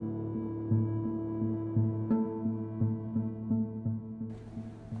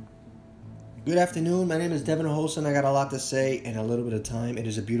Good afternoon. My name is Devin Holson. I got a lot to say in a little bit of time. It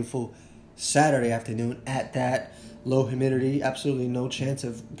is a beautiful Saturday afternoon at that. Low humidity, absolutely no chance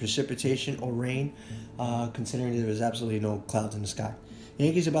of precipitation or rain, considering there is absolutely no clouds in the sky.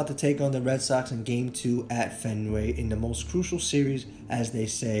 Yankees about to take on the Red Sox in Game 2 at Fenway in the most crucial series, as they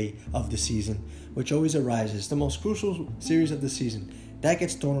say, of the season, which always arises. The most crucial series of the season. That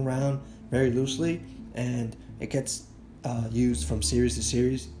gets thrown around very loosely, and it gets used from series to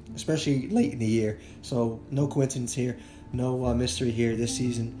series, especially late in the year. So no coincidence here, no mystery here. This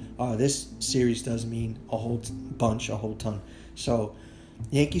season, this series does mean a whole ton. So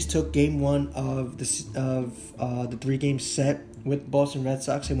Yankees took Game 1 of the 3-game set with Boston Red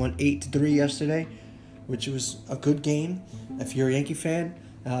Sox. They won 8-3 yesterday, which was a good game. If you're a Yankee fan,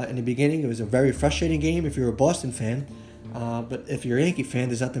 in the beginning it was a very frustrating game. If you're a Boston fan, but if you're a Yankee fan,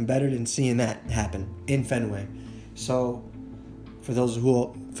 there's nothing better than seeing that happen in Fenway. So, for those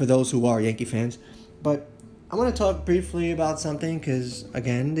who are Yankee fans, but I want to talk briefly about something because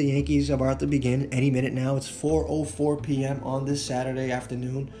again, the Yankees are about to begin any minute now. It's 4:04 p.m. on this Saturday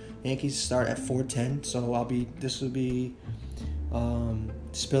afternoon. Yankees start at 4:10, so this will be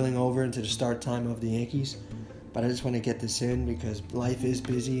spilling over into the start time of the Yankees. But I just want to get this in because life is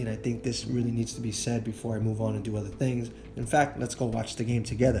busy, and I think this really needs to be said before I move on and do other things. In fact, let's go watch the game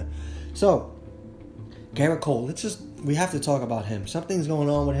together. So, Gerrit Cole, we have to talk about him. Something's going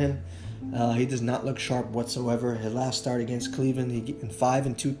on with him. He does not look sharp whatsoever. His last start against Cleveland, in 5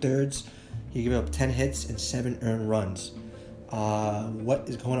 2/3, he gave up 10 hits and 7 earned runs. What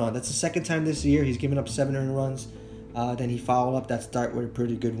is going on? That's the second time this year he's given up 7 earned runs. Then he followed up that start with a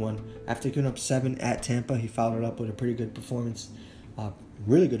pretty good one. After giving up 7 at Tampa, he followed up with a pretty good performance.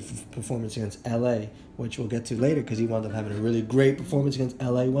 Really good performance against LA, which we'll get to later because he wound up having a really great performance against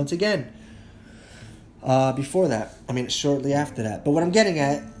LA once again. Shortly after that. But what I'm getting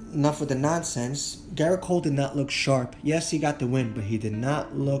at, enough with the nonsense, Gerrit Cole did not look sharp. Yes, he got the win, but he did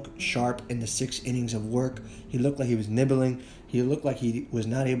not look sharp in the 6 innings of work. He looked like he was nibbling. He looked like he was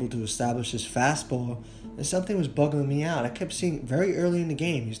not able to establish his fastball. And something was bugging me out. I kept seeing very early in the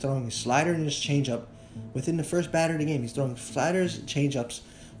game, he's throwing his slider and his changeup. Within the first batter of the game, he's throwing sliders, changeups,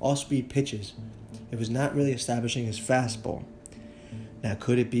 all-speed pitches. It was not really establishing his fastball. Now,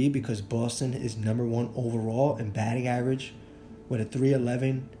 could it be because Boston is number 1 overall in batting average with a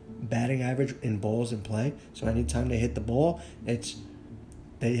 .311 batting average in balls in play? So anytime they hit the ball,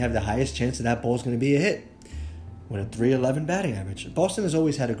 they have the highest chance that ball is going to be a hit with a .311 batting average. Boston has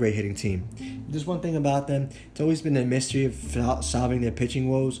always had a great hitting team. There's one thing about them. It's always been a mystery of solving their pitching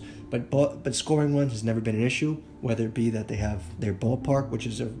woes, but scoring runs has never been an issue, whether it be that they have their ballpark, which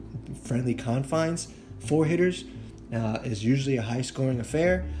is a friendly confines for hitters, is usually a high-scoring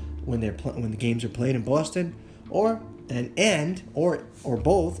affair when the games are played in Boston, or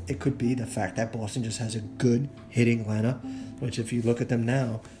both. It could be the fact that Boston just has a good hitting lineup, which if you look at them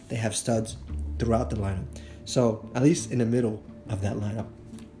now, they have studs throughout the lineup. So at least in the middle of that lineup,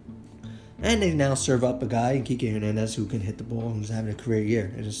 and they now serve up a guy in Kike Hernandez who can hit the ball and who's having a career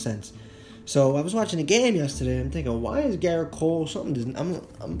year in a sense. So I was watching the game yesterday. And I'm thinking, why is Gerrit Cole I'm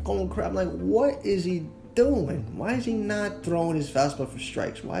going crazy. I'm like, what is he doing? Why is he not throwing his fastball for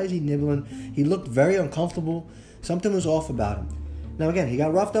strikes? Why is he nibbling? He looked very uncomfortable. Something was off about him. Now again, he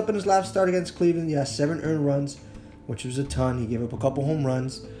got roughed up in his last start against Cleveland. He has 7 earned runs, which was a ton. He gave up a couple home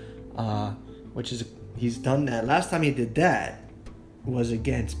runs, he's done that. Last time he did that was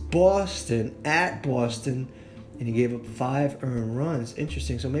against Boston, at Boston, and he gave up 5 earned runs.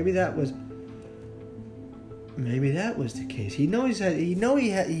 Interesting. So maybe that was the case. He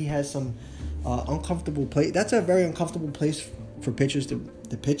has some uncomfortable play. That's a very uncomfortable place for pitchers to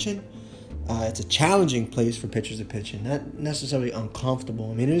pitch in. It's a challenging place for pitchers to pitch in. Not necessarily uncomfortable.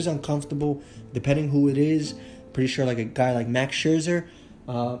 I mean, it is uncomfortable depending who it is. Pretty sure like a guy like Max Scherzer,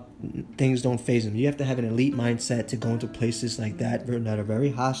 things don't faze him. You have to have an elite mindset to go into places like that that are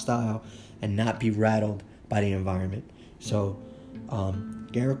very hostile and not be rattled by the environment. So,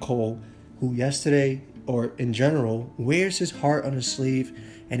 Gerrit Cole, who yesterday or in general wears his heart on his sleeve,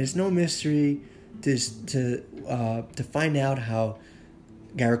 and it's no mystery to find out how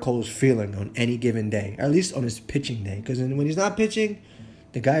Gerrit Cole is feeling on any given day, or at least on his pitching day. Because when he's not pitching,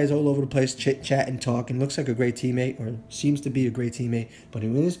 the guy is all over the place, chit-chat and talk, and looks like a great teammate, or seems to be a great teammate. But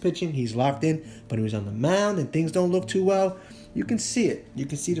when he's pitching, he's locked in. But when he's on the mound and things don't look too well, you can see it. You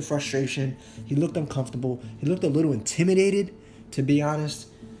can see the frustration. He looked uncomfortable. He looked a little intimidated, to be honest.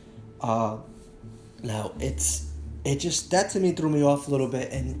 Now, that to me threw me off a little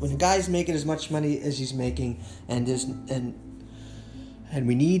bit. And when a guy's making as much money as he's making, and the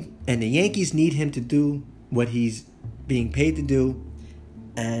Yankees need him to do what he's being paid to do,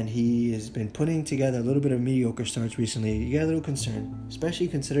 and he has been putting together a little bit of mediocre starts recently. You get a little concerned, especially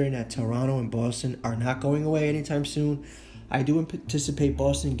considering that Toronto and Boston are not going away anytime soon. I do anticipate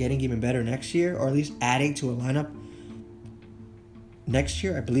Boston getting even better next year, or at least adding to a lineup next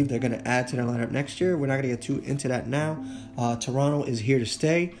year. I believe they're going to add to their lineup next year. We're not going to get too into that now. Toronto is here to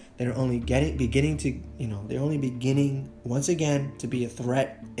stay. They're only beginning once again to be a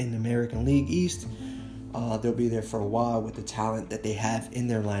threat in the American League East. They'll be there for a while with the talent that they have in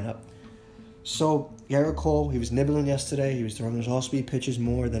their lineup. So, Gerrit Cole, he was nibbling yesterday. He was throwing his all-speed pitches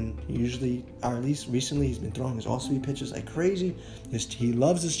more than usually, or at least recently he's been throwing his all-speed pitches like crazy. He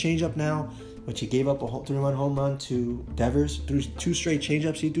loves his changeup now, which he gave up a 3-run home run to Devers. Through 2 straight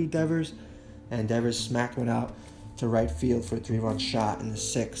changeups he threw Devers, and Devers smacked one out to right field for a 3-run shot in the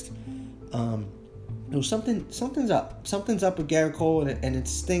 6th. Something's up. Something's up with Gerrit Cole, and it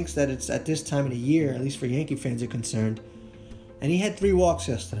stinks that it's at this time of the year, at least for Yankee fans are concerned. And he had 3 walks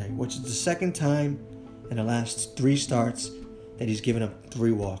yesterday, which is the second time in the last 3 starts that he's given up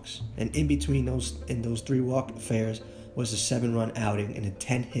 3 walks. And in between those 3 walk affairs was a 7-run outing and a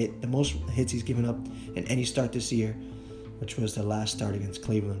 10-hit, the most hits he's given up in any start this year, which was the last start against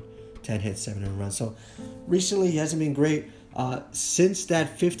Cleveland. 10 hits, 7 runs. So recently he hasn't been great. Since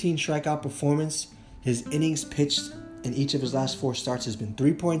that 15 strikeout performance, his innings pitched in each of his last 4 starts has been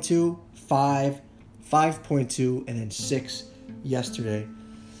 3.2, 5, 5.2, and then 6 yesterday.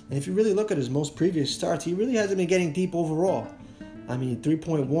 And if you really look at his most previous starts, he really hasn't been getting deep overall. I mean,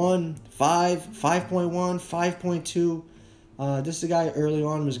 3.1, 5, 5.1, 5.2. This is a guy early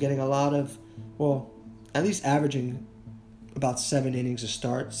on was getting a lot of, at least averaging about 7 innings a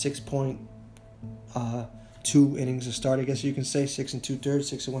start, 6.2 innings a start, I guess you can say, 6 2/3,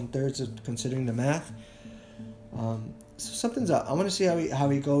 6 1/3, considering the math. So something's up. I want to see how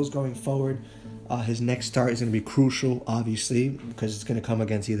he goes going forward. His next start is going to be crucial, obviously, because it's going to come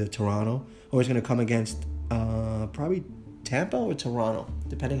against either Toronto or it's going to come against probably Tampa or Toronto,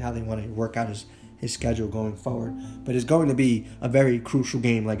 depending how they want to work out his schedule going forward. But it's going to be a very crucial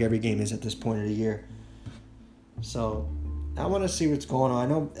game, like every game is at this point of the year. So I want to see what's going on. I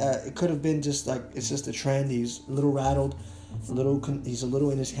know it could have been just like it's just a trend. He's a little rattled, he's a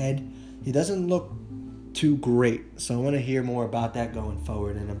little in his head. He doesn't look too great, so I want to hear more about that going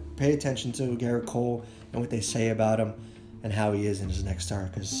forward, and pay attention to Gerrit Cole and what they say about him and how he is in his next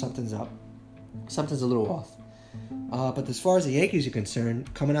start, because something's up. Something's a little off. But as far as the Yankees are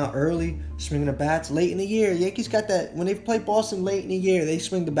concerned, coming out early, swinging the bats late in the year, Yankees got that. When they play Boston late in the year, they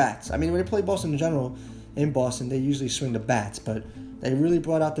swing the bats. I mean, when they play Boston in general, in Boston, they usually swing the bats, but they really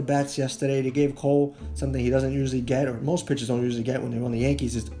brought out the bats yesterday. They gave Cole something he doesn't usually get, or most pitchers don't usually get when they're on the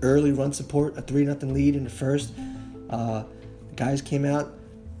Yankees, is early run support, a 3-0 lead in the first. Guys came out,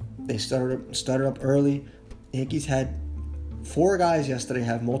 they started up early. The Yankees had 4 guys yesterday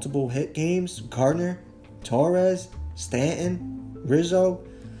have multiple hit games: Gardner, Torres, Stanton, Rizzo,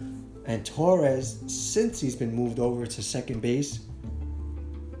 and Torres, since he's been moved over to second base.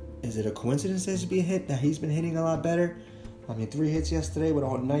 Is it a coincidence that he's been hitting a lot better? I mean, 3 hits yesterday with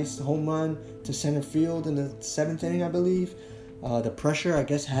a nice home run to center field in the 7th inning, I believe. The pressure, I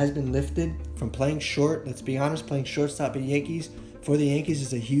guess, has been lifted from playing short. Let's be honest, playing shortstop for the Yankees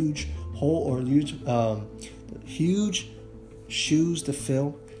is a huge hole, or huge shoes to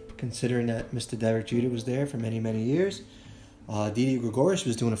fill, considering that Mr. Derek Jeter was there for many, many years. Didi Gregorius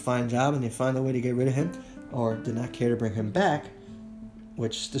was doing a fine job, and they found a way to get rid of him, or did not care to bring him back,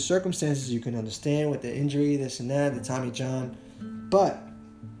 which the circumstances you can understand with the injury, this and that, the Tommy John. But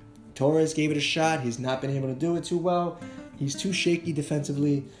Torres gave it a shot. He's not been able to do it too well. He's too shaky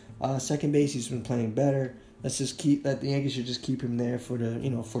defensively. Second base, he's been playing better. The Yankees should just keep him there for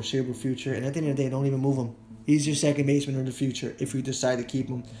the foreseeable future. And at the end of the day, don't even move him. He's your second baseman in the future if we decide to keep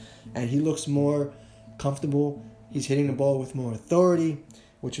him. And he looks more comfortable. He's hitting the ball with more authority,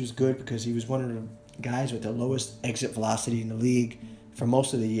 which was good because he was one of the guys with the lowest exit velocity in the league for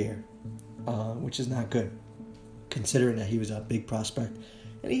most of the year, which is not good, considering that he was a big prospect.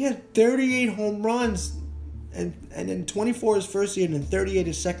 And he had 38 home runs, and then 24 his first year, and then 38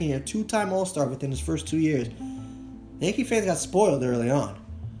 his second year. 2-time All-Star within his first 2 years. The Yankee fans got spoiled early on.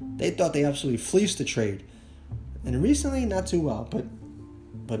 They thought they absolutely fleeced the trade. And recently, not too well,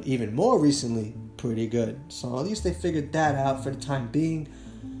 but even more recently, pretty good. So at least they figured that out for the time being.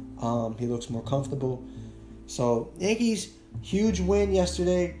 He looks more comfortable. So Yankees, huge win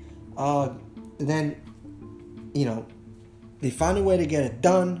yesterday. Then, they found a way to get it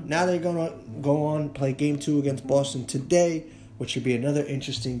done. Now they're going to go on, play Game 2 against Boston today, which should be another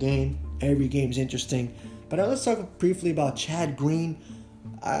interesting game. Every game's interesting. But let's talk briefly about Chad Green,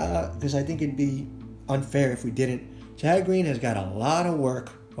 because I think it'd be unfair if we didn't Chad Green has got a lot of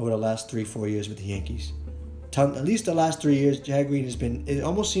work over the last 3-4 years with the Yankees. At least the last 3 years, Chad Green has been. It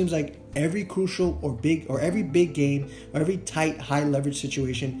almost seems like every crucial or every big game or every tight, high leverage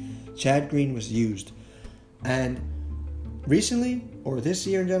situation, Chad Green was used. And recently, or this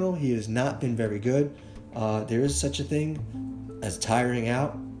year in general, he has not been very good. There is such a thing as tiring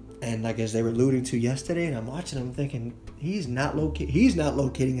out, and like as they were alluding to yesterday, and I'm watching him thinking he's not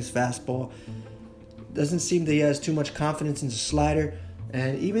locating his fastball. Doesn't seem that he has too much confidence in his slider,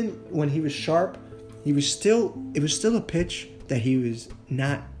 and even when he was sharp, it was still a pitch that he was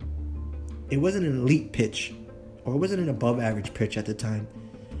not. It wasn't an elite pitch, or it wasn't an above average pitch at the time.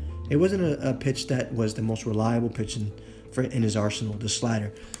 It wasn't a pitch that was the most reliable pitch in his arsenal, the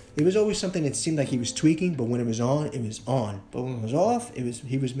slider. It was always something that seemed like he was tweaking, but when it was on, it was on. But when it was off,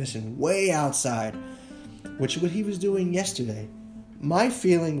 he was missing way outside, which is what he was doing yesterday. My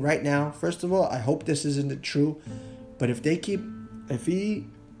feeling right now, first of all, I hope this isn't true, but if he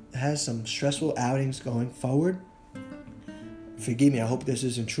has some stressful outings going forward, forgive me, I hope this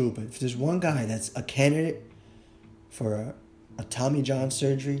isn't true, but if there's one guy that's a candidate for a Tommy John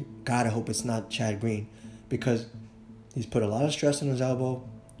surgery, God, I hope it's not Chad Green, because he's put a lot of stress on his elbow.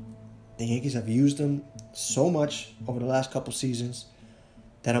 The Yankees have used him so much over the last couple seasons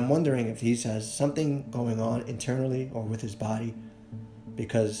that I'm wondering if he has something going on internally or with his body,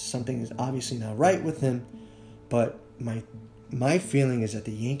 because something is obviously not right with him. But my feeling is that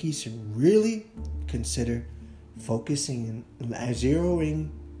the Yankees should really consider focusing and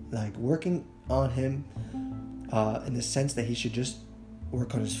zeroing, like working on him in the sense that he should just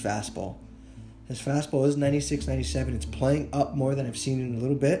work on his fastball. His fastball is 96, 97. It's playing up more than I've seen in a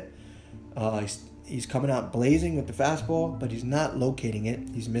little bit. He's coming out blazing with the fastball, but he's not locating it.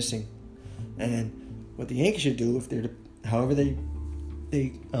 He's missing. And what the Yankees should do, however they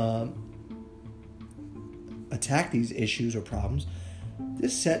attack these issues or problems,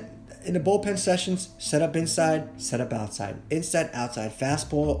 just set in the bullpen sessions, set up inside, set up outside. Inside, outside,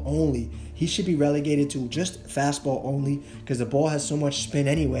 fastball only. He should be relegated to just fastball only, because the ball has so much spin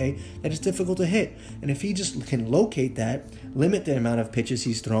anyway that it's difficult to hit. And if he just can locate that, limit the amount of pitches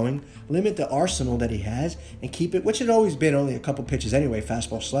he's throwing, limit the arsenal that he has, and keep it, which had always been only a couple pitches anyway,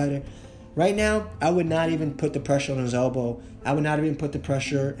 fastball, slider. Right now, I would not even put the pressure on his elbow. I would not even put the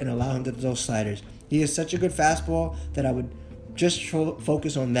pressure and allow him to throw sliders. He is such a good fastball that I would just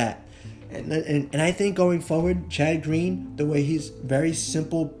focus on that. And I think going forward, Chad Green, the way he's very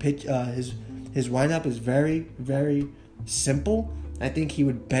simple pitch, his windup is very, very simple. I think he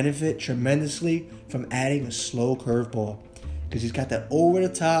would benefit tremendously from adding a slow curveball, because he's got that over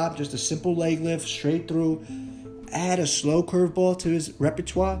the top, just a simple leg lift straight through. Add a slow curveball to his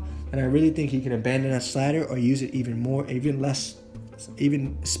repertoire, and I really think he can abandon that slider or use it even more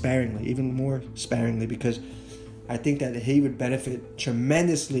sparingly, because I think that he would benefit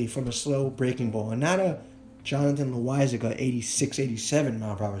tremendously from a slow breaking ball, and not a Jonathan Loáisiga 86, 87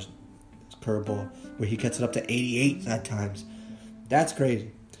 mile per hour curveball where he gets it up to 88 at times. That's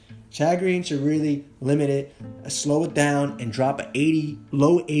crazy. Chad Green should really limit it, slow it down, and drop a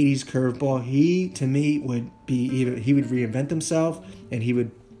low 80s curveball. He, to me, would reinvent himself, and he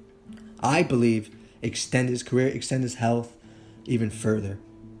would, I believe, extend his career, extend his health even further,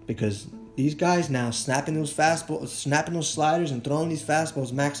 because these guys now snapping those sliders and throwing these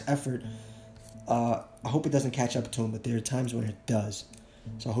fastballs max effort. I hope it doesn't catch up to him, but there are times when it does.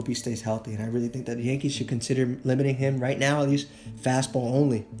 So I hope he stays healthy, and I really think that the Yankees should consider limiting him right now, at least fastball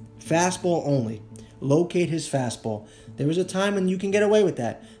only. Fastball only. Locate his fastball. There was a time when you can get away with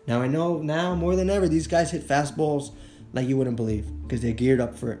that. Now I know now more than ever these guys hit fastballs like you wouldn't believe, because they're geared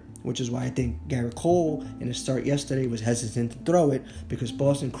up for it, which is why I think Garrett Cole in his start yesterday was hesitant to throw it, because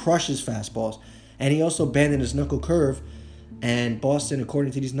Boston crushes fastballs. And he also abandoned his knuckle curve, and Boston,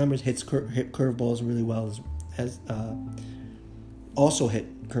 according to these numbers, hit curveballs really well, also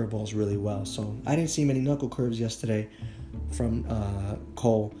hit curveballs really well. So I didn't see many knuckle curves yesterday from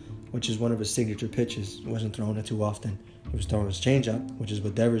Cole, which is one of his signature pitches. He wasn't throwing it too often. He was throwing his changeup, which is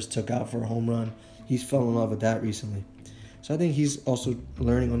what Devers took out for a home run. He's fell in love with that recently. So I think he's also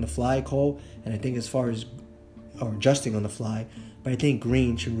learning on the fly, Cole, and I think as far as adjusting on the fly, but I think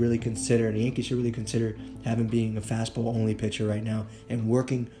Green should really consider, the Yankees should really consider having being a fastball-only pitcher right now and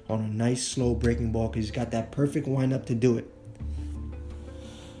working on a nice, slow breaking ball, because he's got that perfect windup to do it.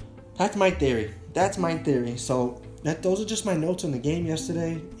 That's my theory. So those are just my notes on the game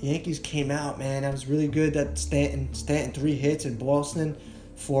yesterday. The Yankees came out, man. That was really good. That Stanton 3 hits in Boston,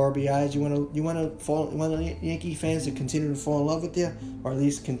 4 RBIs. You want Yankee fans to continue to fall in love with you, or at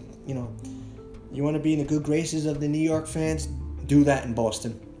least you want to be in the good graces of the New York fans. Do that in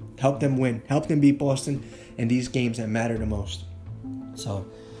Boston. help them win, help them beat Boston in these games that matter the most. So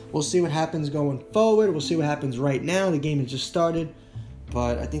we'll see what happens going forward. We'll see what happens right now. The game has just started,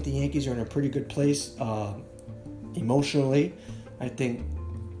 but I think the Yankees are in a pretty good place emotionally. I think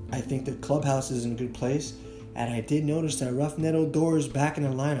the clubhouse is in a good place, and I did notice that Rougned Odor is back in the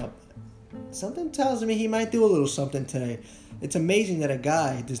lineup. Something tells me he might do a little something today. It's amazing that a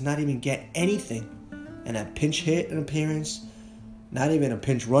guy does not even get anything, and a pinch hit an appearance, not even a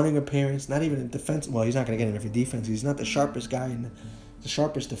pinch running appearance, not even a defense. Well, he's not going to get in every defense. He's not the sharpest guy and the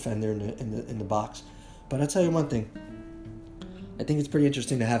sharpest defender in the box. But I'll tell you one thing. I think it's pretty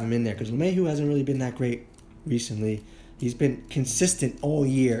interesting to have him in there because LeMahieu hasn't really been that great recently. He's been consistent all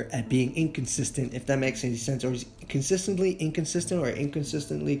year at being inconsistent, if that makes any sense. Or he's consistently inconsistent or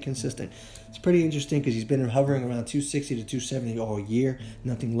inconsistently consistent. It's pretty interesting because he's been hovering around 260 to 270 all year.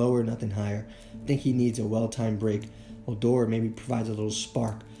 Nothing lower, nothing higher. I think he needs a well-timed break. Odor maybe provides a little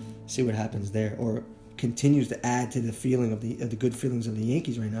spark. See what happens there. Or continues to add to the feeling of the good feelings of the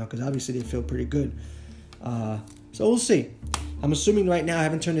Yankees right now because obviously they feel pretty good. So we'll see. I'm assuming right now, I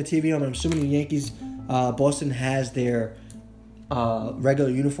haven't turned the TV on, but I'm assuming the Yankees, Boston has their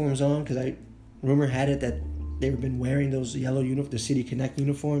regular uniforms on because rumor had it that they've been wearing those yellow the City Connect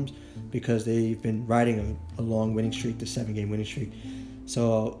uniforms because they've been riding a long winning streak, the 7-game winning streak.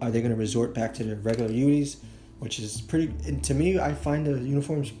 So are they going to resort back to their regular unis, which is pretty, and to me, I find the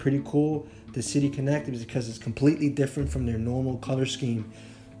uniforms pretty cool. The City Connect is because it's completely different from their normal color scheme,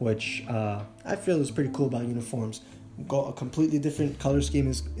 which I feel is pretty cool about uniforms. A completely different color scheme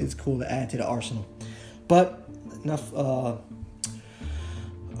is cool to add to the arsenal. But enough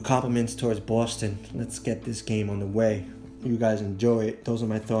compliments towards Boston. Let's get this game on the way. You guys enjoy it. Those are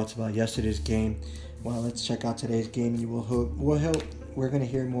my thoughts about yesterday's game. Well, let's check out today's game. We're going to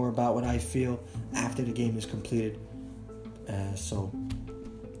hear more about what I feel after the game is completed. So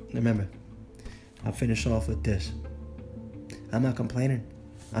remember, I'll finish off with this. I'm not complaining.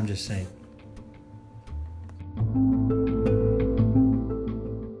 I'm just saying.